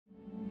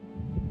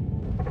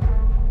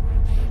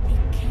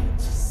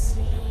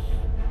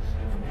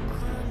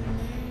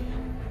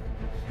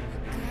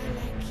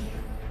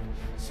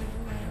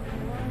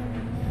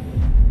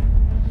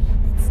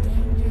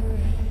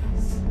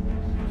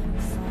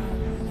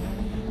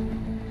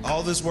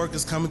All this work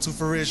is coming to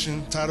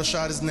fruition. Title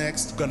shot is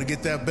next. I'm gonna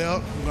get that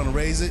belt, I'm gonna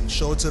raise it,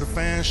 show it to the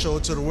fans, show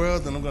it to the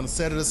world, then I'm gonna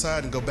set it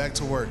aside and go back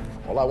to work.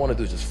 All I wanna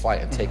do is just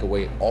fight and take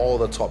away all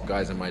the top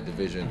guys in my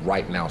division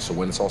right now. So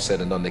when it's all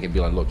said and done, they can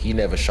be like, look, he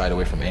never shied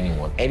away from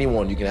anyone.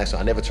 Anyone, you can ask,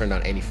 I never turned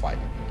down any fight.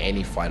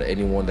 Any fighter,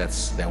 anyone that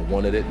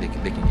wanted it, they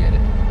can get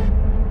it.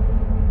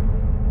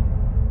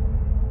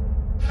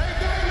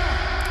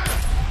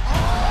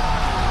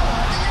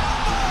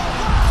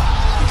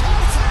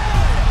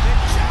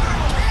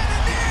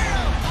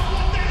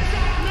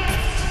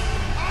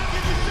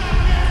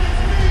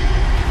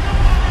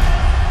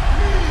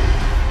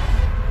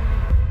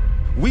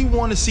 We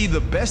want to see the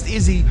best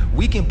Izzy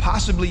we can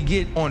possibly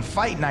get on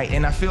fight night,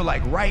 and I feel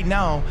like right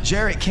now,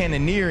 Jared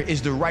Cannonier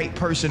is the right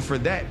person for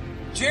that.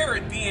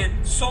 Jared being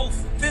so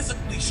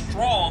physically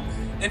strong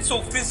and so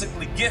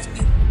physically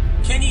gifted,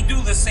 can he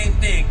do the same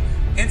thing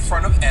in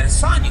front of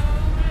Adesanya?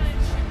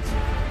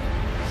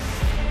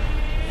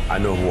 I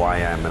know who I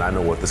am, and I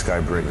know what this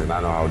guy brings, and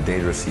I know how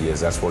dangerous he is.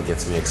 That's what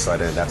gets me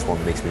excited, and that's what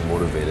makes me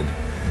motivated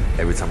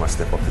every time I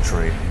step up the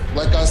train.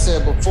 Like I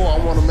said before, I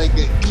want to make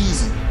it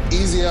easy.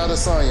 Easy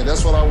Adesanya,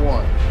 that's what I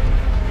want.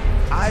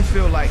 I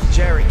feel like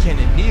Jared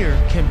Cannonier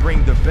can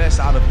bring the best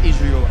out of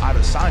Israel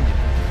Adesanya.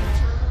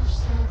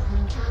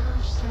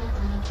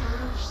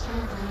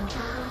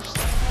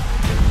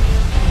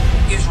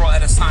 Israel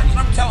Adesanya,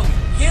 I'm telling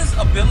you, his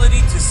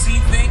ability to see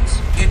things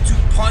and to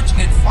punch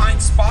and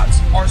find spots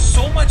are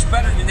so much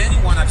better than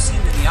anyone I've seen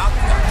in the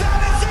octagon.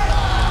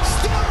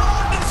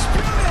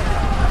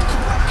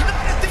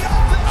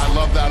 I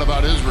love that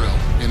about Israel.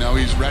 You know,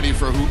 he's ready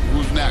for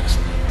who's next.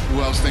 Who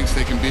else thinks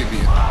they can beat me?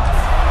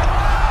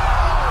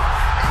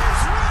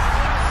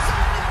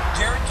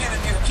 Jared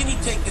Cannonier, can he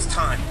take his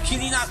time?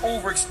 Can he not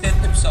overextend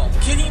himself?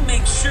 Can he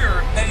make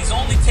sure that he's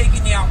only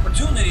taking the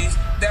opportunities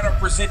that are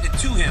presented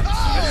to him?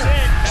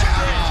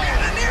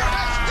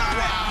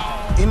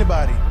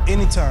 Anybody,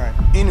 anytime,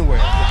 anywhere.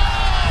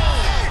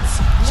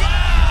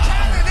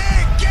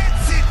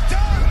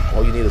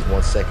 All you need is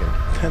 1 second.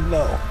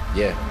 No.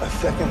 Yeah. A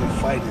second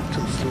of fight is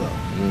too slow.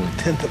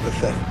 Tenth of a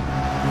second.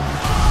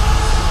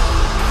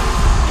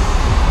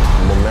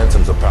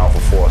 Momentum's a powerful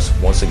force.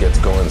 Once it gets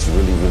going, it's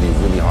really, really,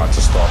 really hard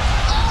to stop.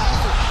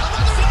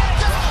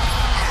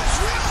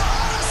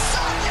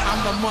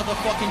 I'm the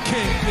motherfucking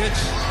king,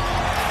 bitch.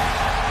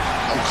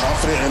 I'm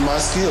confident in my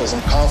skills.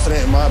 I'm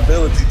confident in my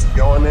ability to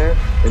go in there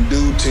and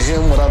do to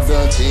him what I've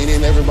done to any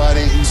and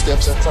everybody who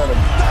steps in front of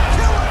me. The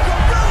killer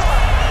gorilla,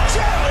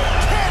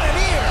 Jared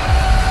Cannonier.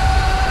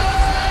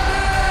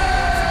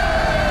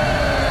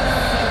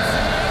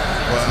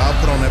 Well, I'll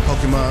put on that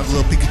Pokemon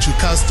little Pikachu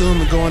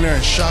costume and go in there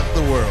and shock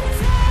the world.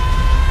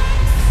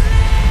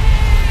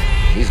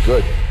 He's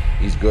good.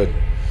 He's good.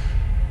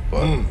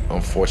 But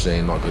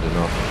unfortunately, not good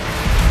enough.